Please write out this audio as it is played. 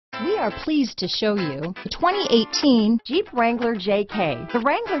We are pleased to show you the 2018 Jeep Wrangler JK. The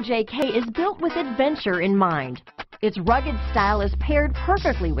Wrangler JK is built with adventure in mind. Its rugged style is paired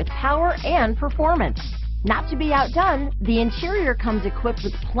perfectly with power and performance. Not to be outdone, the interior comes equipped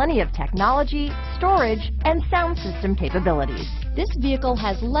with plenty of technology, storage, and sound system capabilities. This vehicle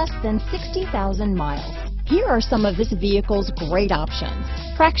has less than 60,000 miles. Here are some of this vehicle's great options: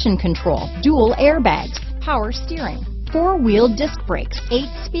 traction control, dual airbags, power steering, four-wheel disc brakes, 8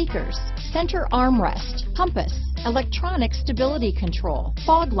 speakers, center armrest, compass, electronic stability control,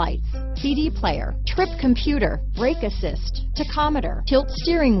 fog lights, CD player, trip computer, brake assist, tachometer, tilt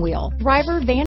steering wheel, driver vanity